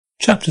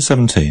Chapter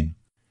 17.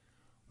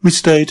 We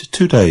stayed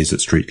 2 days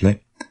at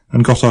Streatley,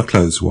 and got our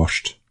clothes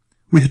washed.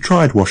 We had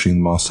tried washing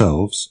them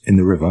ourselves, in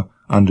the river,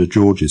 under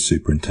George's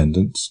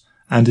superintendence,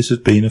 and it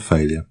had been a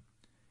failure.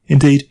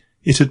 Indeed,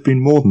 it had been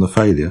more than a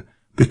failure,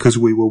 because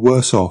we were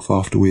worse off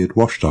after we had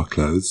washed our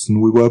clothes than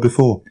we were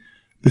before.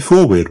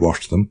 Before we had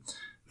washed them,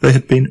 they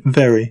had been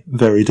very,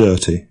 very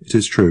dirty, it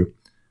is true,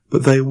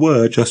 but they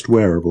were just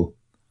wearable.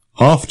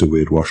 After we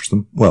had washed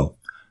them, well,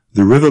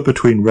 the river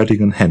between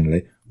Reading and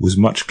Henley was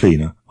much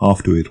cleaner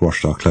after we had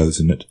washed our clothes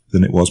in it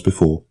than it was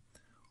before.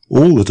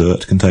 All the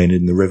dirt contained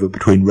in the river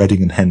between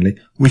Reading and Henley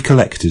we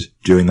collected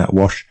during that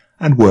wash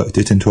and worked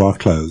it into our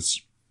clothes.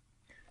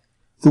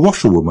 The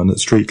washerwoman at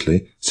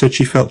Streatley said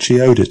she felt she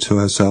owed it to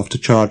herself to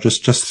charge us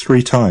just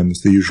 3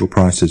 times the usual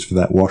prices for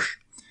that wash.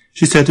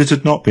 She said it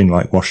had not been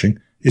like washing,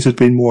 it had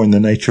been more in the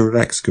nature of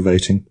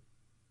excavating.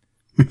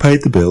 We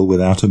paid the bill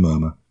without a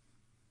murmur.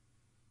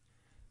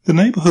 The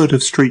neighbourhood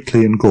of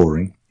Streatley and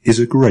Goring is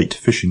a great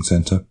fishing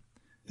centre.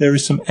 There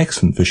is some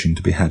excellent fishing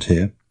to be had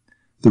here.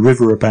 The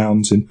river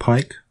abounds in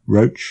pike,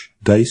 roach,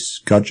 dace,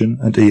 gudgeon,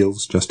 and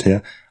eels just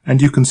here,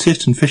 and you can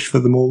sit and fish for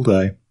them all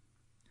day.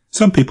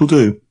 Some people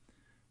do.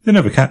 They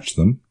never catch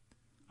them.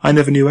 I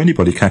never knew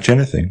anybody catch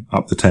anything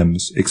up the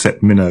Thames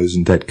except minnows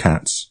and dead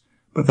cats,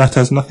 but that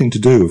has nothing to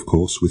do, of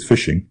course, with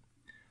fishing.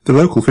 The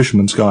local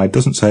fisherman's guide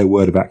doesn't say a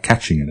word about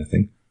catching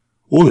anything.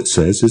 All it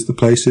says is the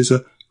place is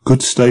a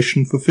good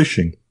station for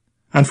fishing,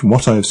 and from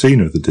what I have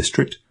seen of the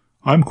district,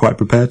 I am quite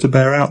prepared to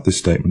bear out this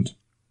statement.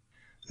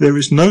 There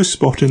is no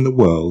spot in the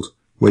world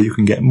where you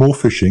can get more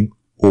fishing,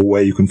 or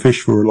where you can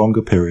fish for a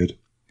longer period.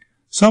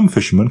 Some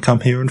fishermen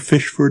come here and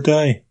fish for a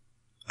day,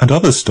 and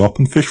others stop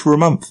and fish for a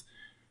month.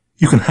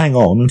 You can hang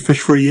on and fish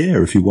for a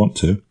year if you want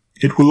to.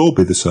 It will all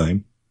be the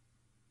same.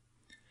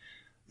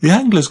 The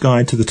Angler's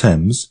Guide to the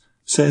Thames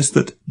says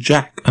that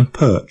jack and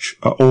perch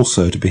are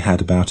also to be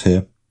had about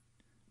here,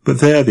 but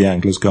there the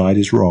Angler's Guide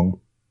is wrong.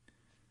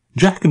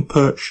 Jack and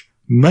perch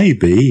may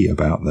be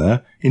about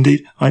there.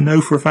 Indeed, I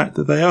know for a fact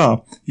that they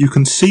are. You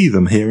can see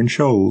them here in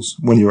shoals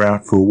when you're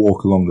out for a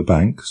walk along the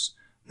banks.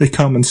 They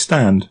come and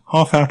stand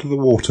half out of the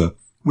water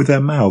with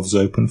their mouths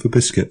open for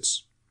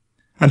biscuits.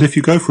 And if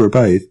you go for a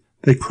bathe,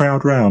 they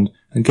crowd round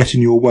and get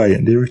in your way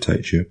and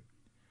irritate you.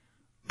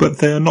 But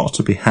they are not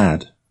to be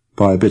had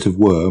by a bit of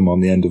worm on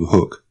the end of a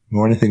hook,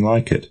 nor anything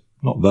like it.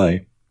 Not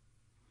they.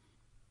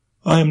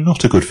 I am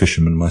not a good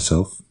fisherman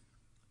myself.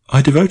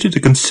 I devoted a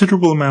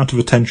considerable amount of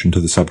attention to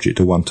the subject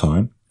at one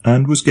time,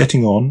 and was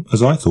getting on,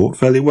 as I thought,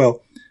 fairly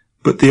well,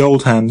 but the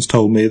old hands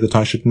told me that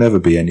I should never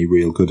be any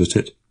real good at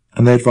it,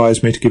 and they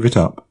advised me to give it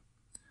up.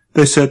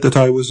 They said that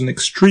I was an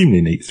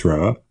extremely neat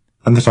thrower,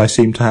 and that I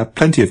seemed to have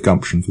plenty of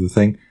gumption for the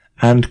thing,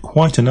 and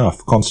quite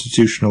enough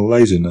constitutional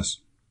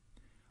laziness.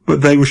 But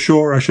they were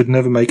sure I should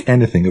never make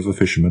anything of a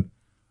fisherman.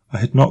 I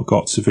had not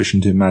got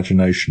sufficient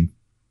imagination.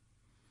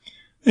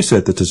 They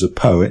said that as a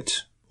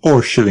poet, or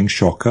a shilling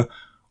shocker,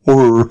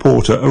 or a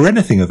reporter, or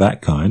anything of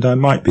that kind, I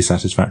might be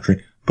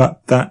satisfactory,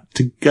 but that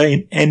to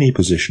gain any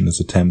position as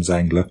a Thames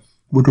angler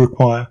would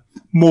require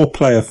more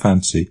play of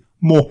fancy,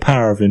 more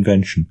power of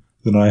invention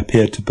than I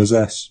appeared to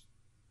possess.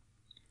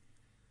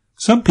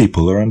 Some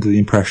people are under the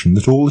impression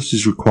that all that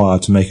is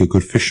required to make a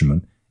good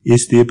fisherman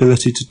is the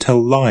ability to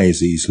tell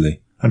lies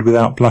easily and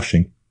without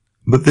blushing,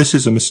 but this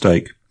is a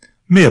mistake.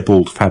 Mere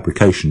bald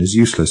fabrication is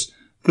useless.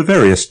 The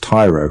veriest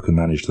tyro can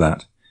manage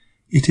that.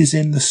 It is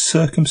in the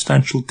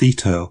circumstantial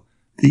detail,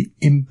 the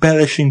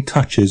embellishing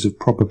touches of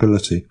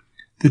probability,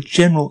 the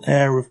general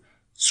air of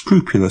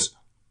scrupulous,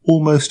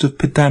 almost of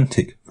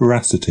pedantic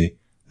veracity,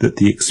 that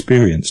the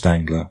experienced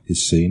angler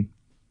is seen.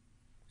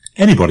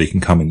 Anybody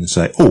can come in and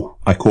say, "Oh,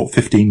 I caught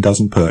 15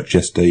 dozen perch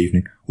yesterday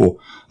evening," or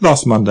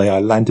 "Last Monday I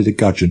landed a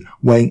gudgeon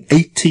weighing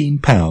 18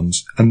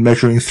 pounds and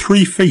measuring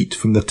 3 feet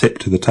from the tip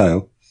to the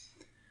tail."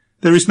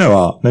 There is no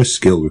art, no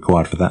skill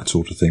required for that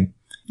sort of thing.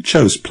 It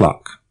shows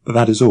pluck, but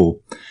that is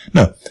all.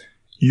 No,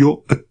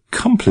 your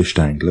accomplished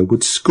angler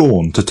would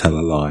scorn to tell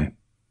a lie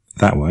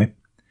that way.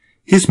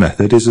 His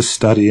method is a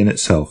study in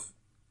itself.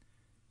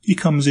 He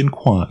comes in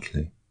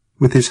quietly,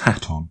 with his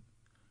hat on,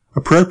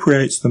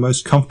 appropriates the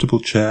most comfortable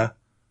chair,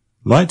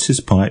 lights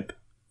his pipe,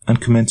 and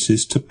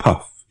commences to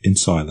puff in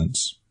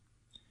silence.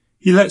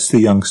 He lets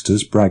the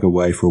youngsters brag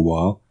away for a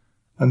while,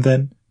 and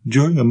then,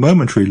 during a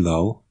momentary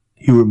lull,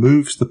 he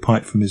removes the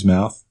pipe from his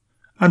mouth,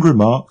 and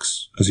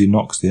remarks, as he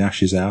knocks the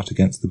ashes out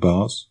against the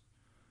bars,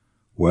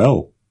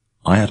 "Well,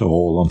 I had a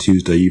haul on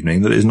Tuesday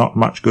evening that is not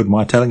much good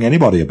my telling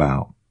anybody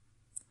about."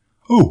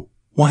 "Oh,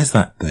 why is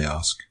that?" they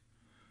ask.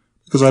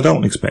 "Because I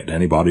don't expect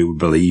anybody would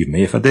believe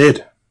me if I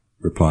did,"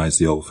 replies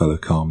the old fellow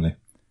calmly,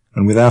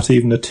 and without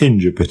even a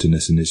tinge of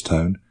bitterness in his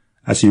tone,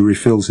 as he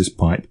refills his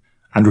pipe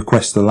and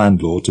requests the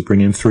landlord to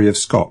bring him 3 of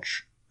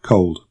Scotch,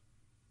 cold.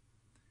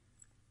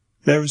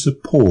 There is a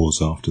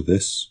pause after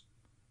this,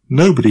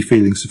 nobody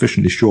feeling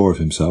sufficiently sure of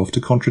himself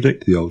to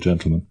contradict the old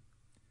gentleman.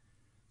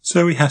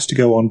 So he has to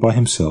go on by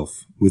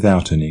himself,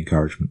 without any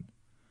encouragement.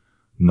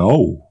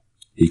 "No,"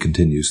 he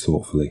continues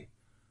thoughtfully,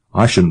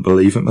 "I shouldn't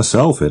believe it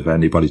myself if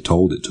anybody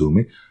told it to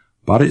me,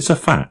 but it's a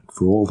fact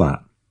for all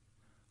that.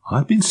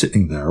 I'd been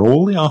sitting there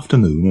all the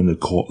afternoon and had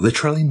caught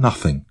literally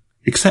nothing,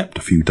 except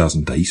a few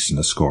dozen dace and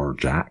a score of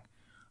jack,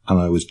 and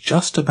I was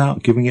just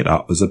about giving it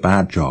up as a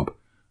bad job,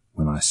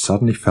 when I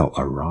suddenly felt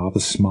a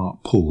rather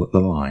smart pull at the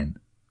line.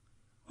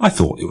 I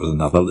thought it was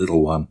another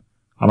little one,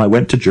 and I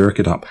went to jerk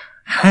it up.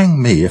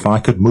 Hang me if I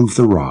could move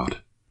the rod.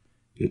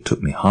 It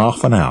took me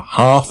half an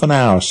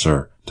hour,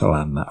 sir, to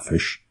land that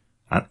fish,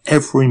 and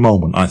every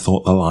moment I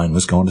thought the line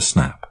was going to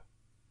snap.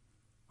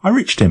 I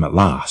reached him at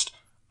last,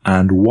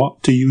 and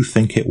what do you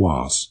think it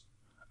was?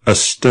 A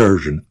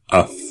sturgeon,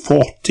 a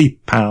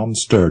 40-pound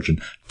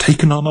sturgeon,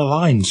 taken on a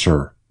line,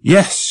 sir.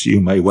 Yes, you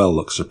may well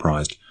look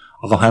surprised.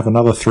 I'll have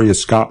another 3 of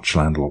Scotch,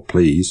 landlord,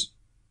 please.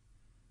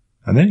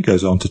 And then he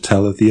goes on to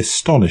tell of the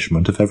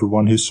astonishment of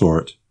everyone who saw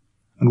it,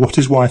 and what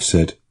his wife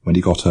said when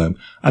he got home,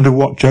 and of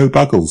what Joe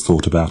Buggles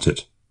thought about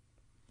it.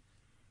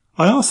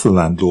 I asked the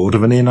landlord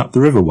of an inn up the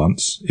river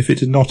once if it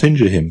did not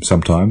injure him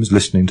sometimes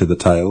listening to the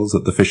tales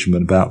that the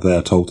fishermen about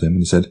there told him, and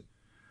he said,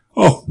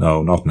 "Oh,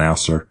 no, not now,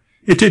 sir.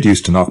 It did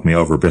used to knock me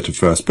over a bit at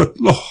first, but,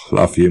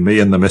 love you, me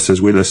and the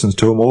missus, we listens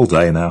to 'em all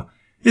day now.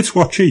 It's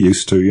what you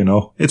used to, you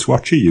know. It's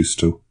what you used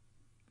to."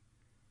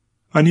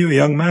 I knew a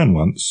young man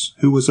once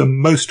who was a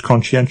most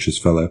conscientious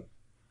fellow,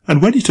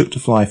 and when he took to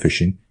fly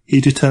fishing, he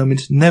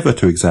determined never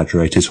to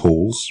exaggerate his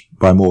hauls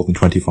by more than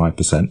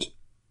 25%.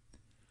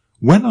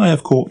 "When I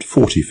have caught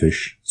 40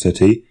 fish," said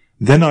he,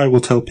 "then I will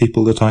tell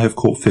people that I have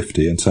caught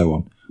 50, and so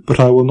on, but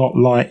I will not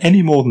lie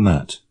any more than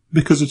that,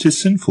 because it is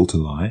sinful to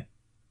lie."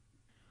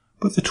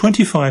 But the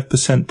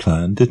 25%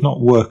 plan did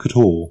not work at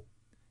all.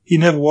 He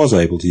never was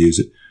able to use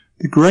it.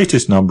 The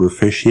greatest number of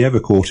fish he ever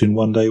caught in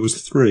one day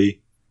was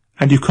 3,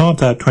 and you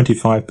can't add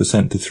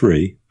 25% to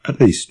 3, at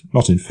least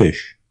not in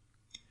fish.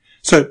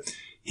 So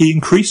he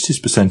increased his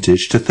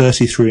percentage to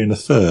 33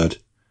 1/3,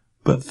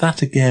 but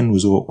that again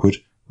was awkward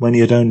when he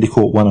had only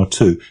caught 1 or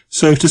 2,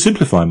 so to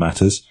simplify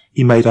matters,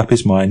 he made up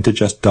his mind to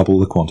just double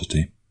the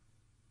quantity.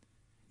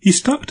 He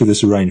stuck to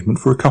this arrangement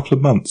for a couple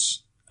of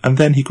months, and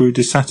then he grew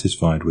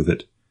dissatisfied with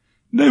it.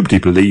 Nobody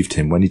believed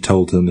him when he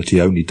told them that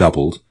he only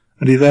doubled,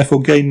 and he therefore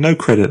gained no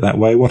credit that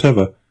way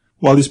whatever,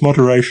 while his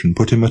moderation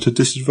put him at a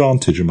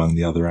disadvantage among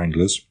the other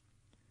anglers.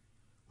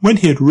 When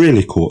he had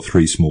really caught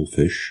 3 small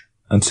fish,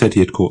 and said he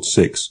had caught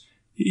 6,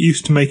 it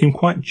used to make him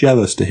quite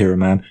jealous to hear a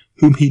man,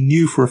 whom he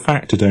knew for a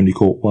fact had only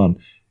caught 1,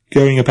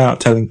 going about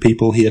telling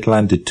people he had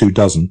landed 2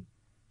 dozen.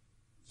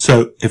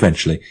 So,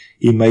 eventually,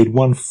 he made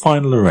one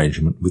final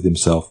arrangement with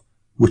himself,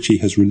 which he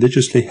has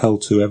religiously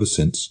held to ever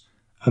since,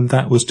 and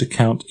that was to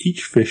count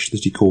each fish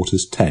that he caught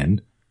as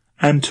 10,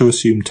 and to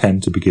assume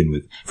 10 to begin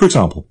with. For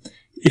example,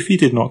 if he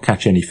did not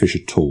catch any fish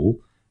at all,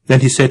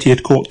 then he said he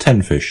had caught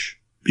 10 fish.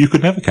 You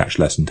could never catch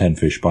less than 10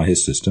 fish by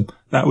his system.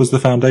 That was the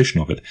foundation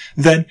of it.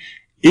 Then,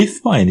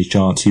 if by any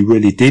chance he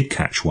really did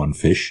catch 1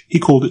 fish, he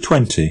called it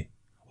 20,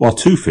 while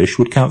 2 fish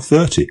would count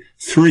 30,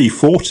 3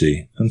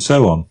 40, and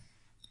so on.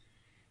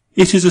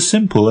 It is a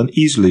simple and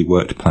easily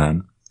worked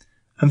plan,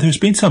 and there has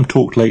been some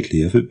talk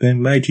lately of it being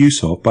made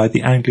use of by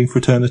the angling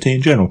fraternity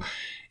in general.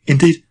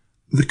 Indeed,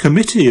 the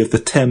committee of the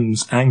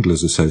Thames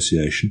Anglers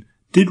Association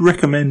did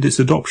recommend its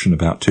adoption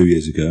about 2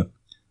 years ago,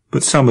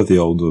 but some of the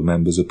older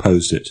members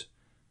opposed it.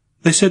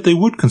 They said they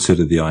would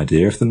consider the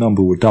idea if the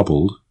number were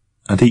doubled,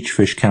 and each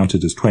fish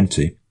counted as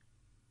 20.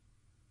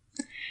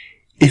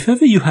 If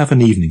ever you have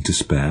an evening to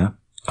spare,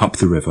 up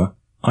the river,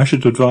 I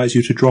should advise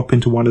you to drop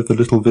into one of the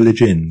little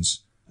village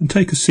inns, and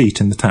take a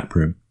seat in the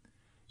tap-room.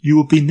 You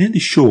will be nearly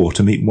sure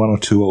to meet 1 or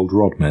 2 old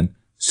rodmen,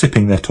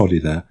 sipping their toddy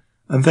there,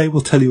 and they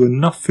will tell you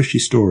enough fishy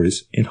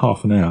stories in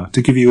half an hour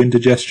to give you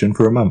indigestion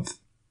for a month.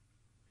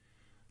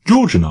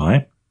 George and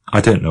I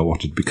don't know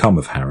what had become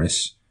of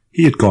Harris.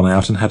 He had gone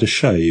out and had a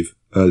shave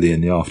early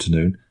in the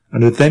afternoon,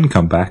 and had then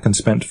come back and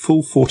spent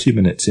full 40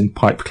 minutes in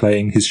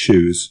pipe-claying his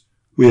shoes.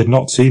 We had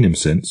not seen him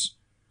since.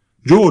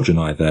 George and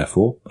I,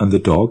 therefore, and the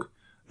dog,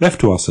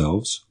 left to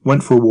ourselves,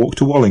 went for a walk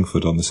to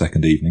Wallingford on the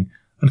second evening,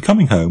 and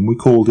coming home we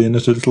called in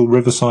at a little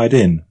riverside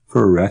inn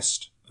for a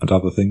rest and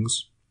other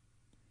things.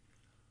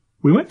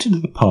 We went into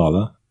the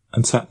parlour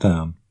and sat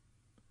down.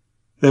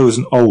 There was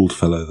an old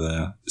fellow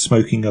there,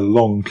 smoking a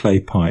long clay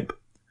pipe,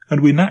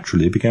 and we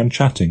naturally began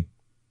chatting.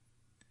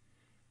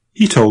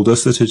 He told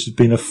us that it had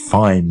been a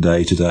fine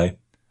day today,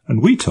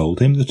 and we told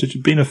him that it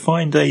had been a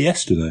fine day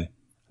yesterday,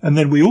 and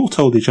then we all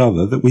told each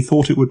other that we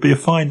thought it would be a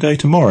fine day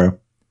tomorrow,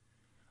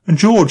 and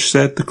George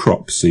said the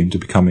crops seemed to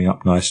be coming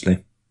up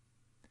nicely.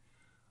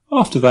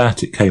 After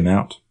that it came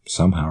out,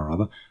 somehow or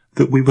other,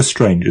 that we were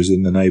strangers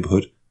in the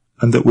neighbourhood,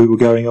 and that we were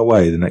going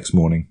away the next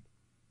morning.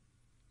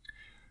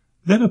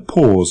 Then a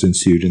pause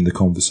ensued in the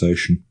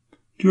conversation,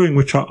 during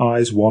which our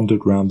eyes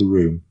wandered round the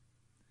room.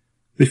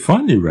 They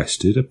finally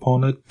rested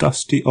upon a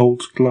dusty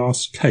old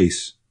glass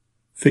case,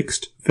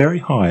 fixed very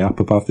high up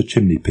above the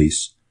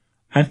chimney-piece,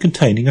 and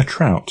containing a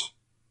trout.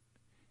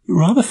 It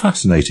rather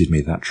fascinated me,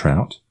 that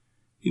trout.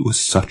 It was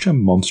such a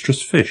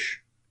monstrous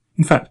fish.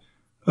 In fact,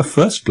 at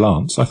first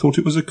glance I thought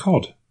it was a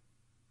cod.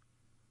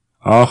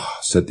 "Ah,"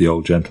 said the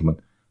old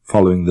gentleman,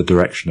 following the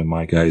direction of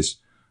my gaze,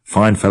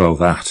 "fine fellow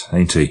that,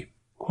 ain't he?"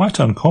 "Quite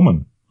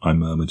uncommon," I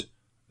murmured,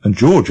 and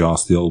George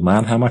asked the old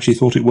man how much he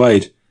thought it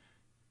weighed.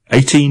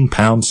 18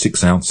 pounds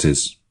 6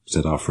 ounces,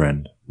 said our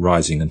friend,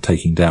 rising and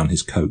taking down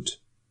his coat.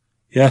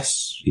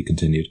 Yes, he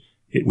continued,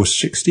 it was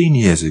 16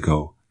 years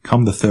ago,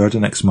 come the 3rd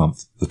of next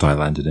month, that I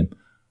landed him.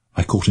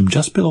 I caught him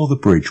just below the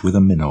bridge with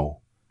a minnow.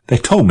 They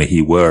told me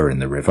he were in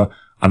the river,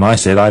 and I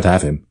said I'd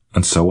have him,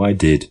 and so I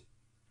did.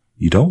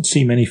 You don't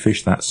see many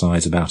fish that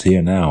size about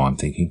here now, I'm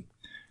thinking.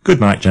 Good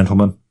night,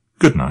 gentlemen,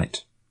 good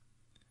night.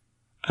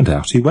 And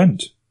out he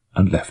went,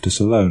 and left us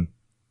alone.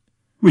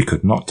 We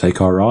could not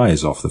take our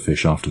eyes off the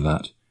fish after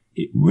that.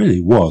 It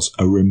really was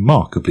a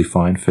remarkably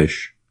fine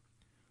fish.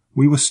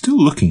 We were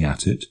still looking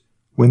at it,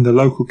 when the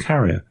local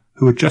carrier,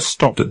 who had just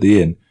stopped at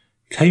the inn,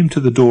 came to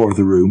the door of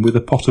the room with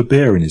a pot of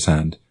beer in his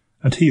hand,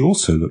 and he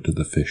also looked at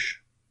the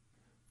fish.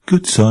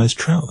 Good-sized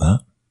trout,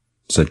 that,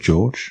 said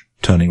George,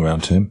 turning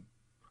round to him.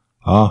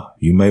 Ah,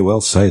 you may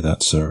well say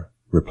that, sir,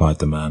 replied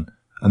the man,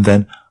 and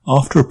then,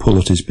 after a pull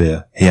at his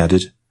beer, he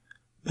added,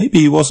 Maybe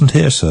he wasn't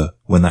here, sir,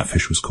 when that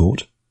fish was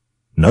caught.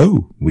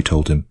 No, we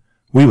told him.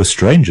 We were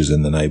strangers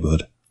in the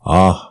neighbourhood.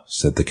 Ah,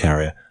 said the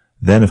carrier,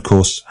 then, of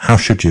course, how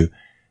should you?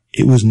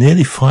 It was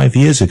nearly 5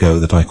 years ago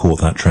that I caught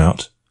that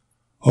trout.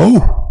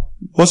 Oh,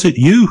 was it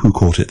you who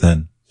caught it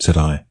then? Said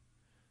I.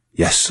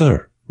 Yes,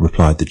 sir,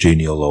 replied the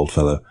genial old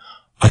fellow.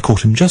 I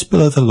caught him just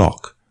below the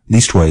lock.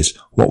 Leastways,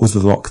 what was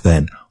the lock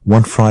then,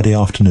 one Friday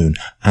afternoon,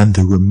 and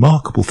the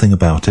remarkable thing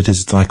about it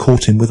is that I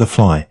caught him with a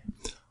fly.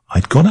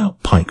 I'd gone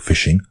out pike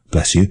fishing,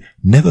 bless you,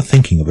 never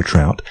thinking of a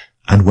trout,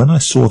 and when I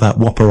saw that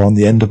whopper on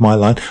the end of my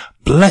line,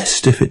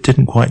 blessed if it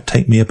didn't quite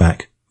take me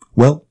aback.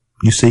 Well,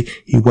 you see,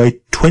 he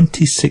weighed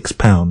 26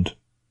 pound.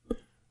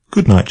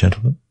 Good night,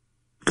 gentlemen.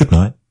 Good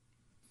night.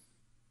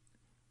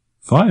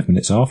 5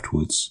 minutes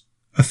afterwards,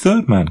 a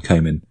third man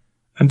came in,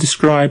 and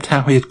described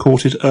how he had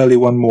caught it early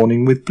one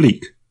morning with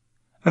bleak.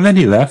 And then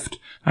he left,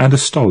 and a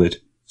stolid,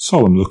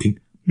 solemn-looking,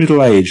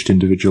 middle-aged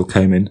individual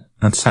came in,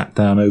 and sat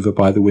down over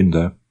by the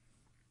window.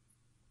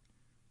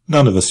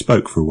 None of us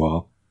spoke for a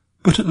while,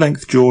 but at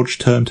length George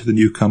turned to the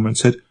newcomer and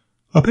said,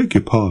 I beg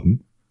your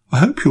pardon. I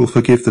hope you will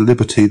forgive the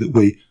liberty that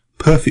we,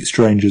 perfect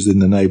strangers in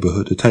the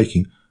neighbourhood, are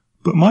taking,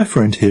 but my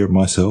friend here and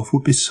myself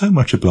would be so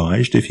much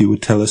obliged if you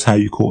would tell us how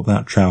you caught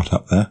that trout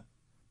up there.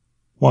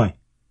 Why,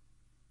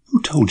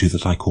 who told you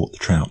that I caught the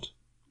trout?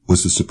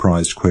 Was the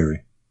surprised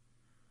query.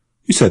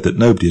 We said that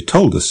nobody had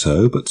told us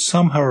so, but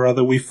somehow or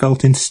other we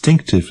felt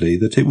instinctively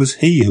that it was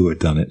he who had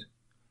done it.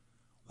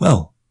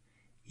 Well,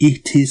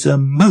 it is a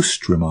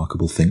most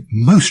remarkable thing,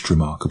 most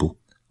remarkable,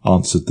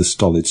 answered the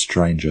stolid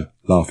stranger,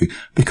 laughing,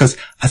 because,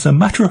 as a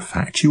matter of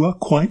fact, you are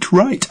quite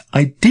right.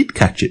 I did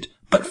catch it,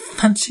 but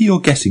fancy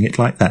your guessing it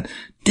like that.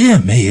 Dear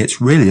me,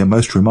 it's really a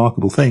most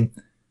remarkable thing.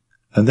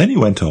 And then he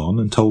went on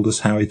and told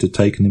us how it had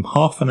taken him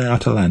half an hour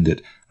to land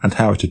it, and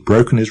how it had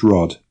broken his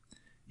rod.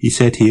 He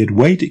said he had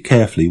weighed it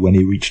carefully when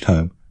he reached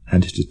home,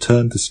 and it had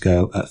turned the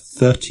scale at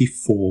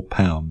 34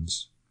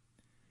 pounds.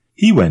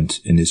 He went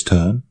in his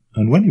turn,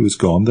 and when he was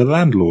gone, the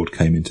landlord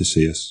came in to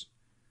see us.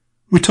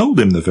 We told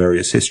him the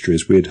various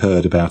histories we had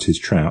heard about his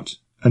trout,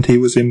 and he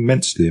was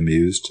immensely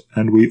amused,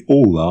 and we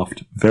all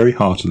laughed very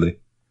heartily.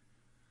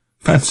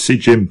 Fancy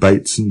Jim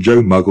Bates and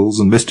Joe Muggles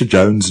and Mr.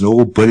 Jones and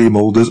all Billy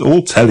Moulders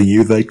all telling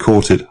you they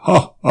caught it.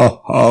 Ha,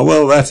 ha, ha,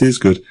 well, that is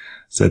good,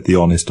 said the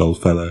honest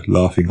old fellow,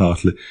 laughing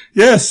heartily.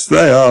 Yes,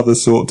 they are the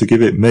sort to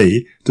give it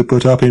me, to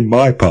put up in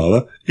my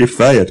parlour, if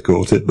they had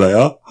caught it, they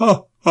are.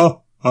 Ha,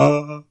 ha,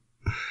 ha.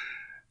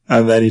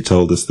 And then he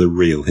told us the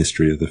real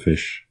history of the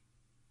fish.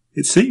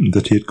 It seemed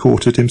that he had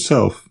caught it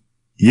himself,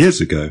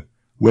 years ago,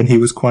 when he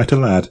was quite a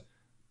lad,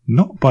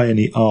 not by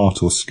any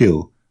art or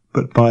skill,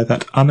 but by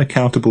that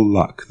unaccountable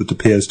luck that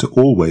appears to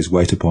always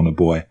wait upon a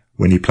boy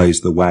when he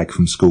plays the wag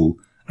from school,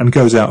 and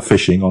goes out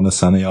fishing on a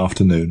sunny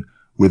afternoon,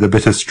 with a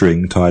bit of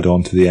string tied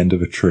on to the end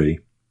of a tree.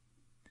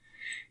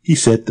 He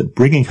said that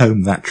bringing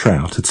home that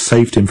trout had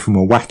saved him from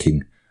a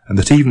whacking, and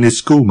that even his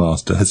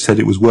schoolmaster had said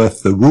it was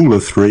worth the rule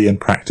of 3 and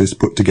practice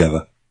put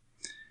together.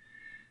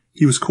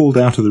 He was called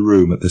out of the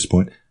room at this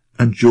point,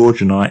 and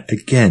George and I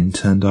again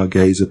turned our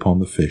gaze upon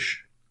the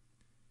fish.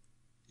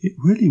 It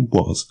really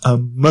was a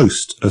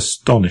most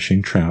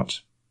astonishing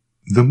trout.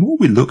 The more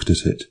we looked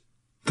at it,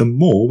 the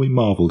more we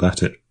marvelled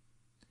at it.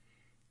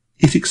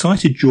 It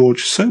excited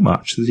George so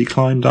much that he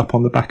climbed up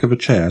on the back of a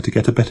chair to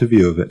get a better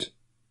view of it.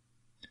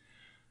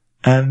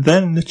 And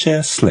then the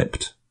chair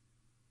slipped,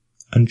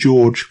 and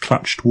George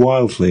clutched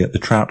wildly at the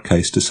trout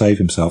case to save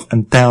himself,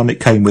 and down it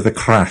came with a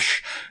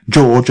crash,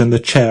 George and the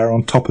chair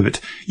on top of it.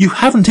 You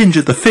haven't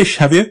injured the fish,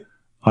 have you?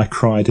 I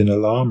cried in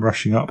alarm,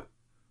 rushing up.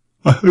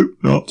 I hope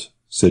not,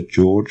 said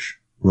George,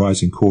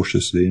 rising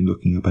cautiously and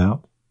looking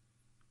about.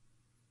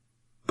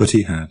 But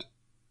he had.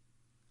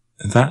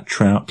 That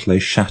trout lay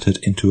shattered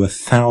into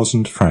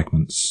 1,000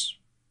 fragments.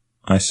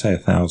 I say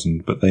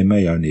 1,000, but they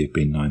may only have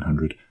been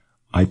 900.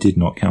 I did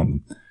not count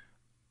them.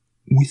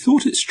 We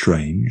thought it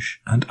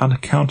strange and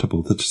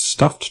unaccountable that a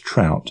stuffed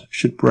trout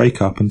should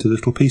break up into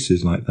little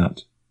pieces like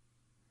that.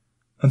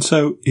 And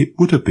so it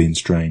would have been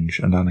strange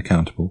and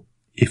unaccountable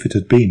if it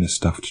had been a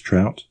stuffed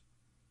trout,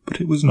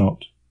 but it was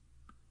not.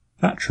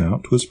 That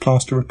trout was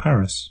plaster of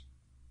Paris.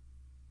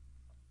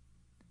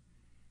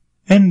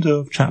 End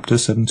of chapter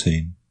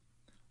 17.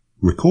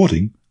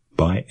 Recording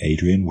by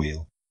Adrian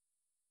Wheel.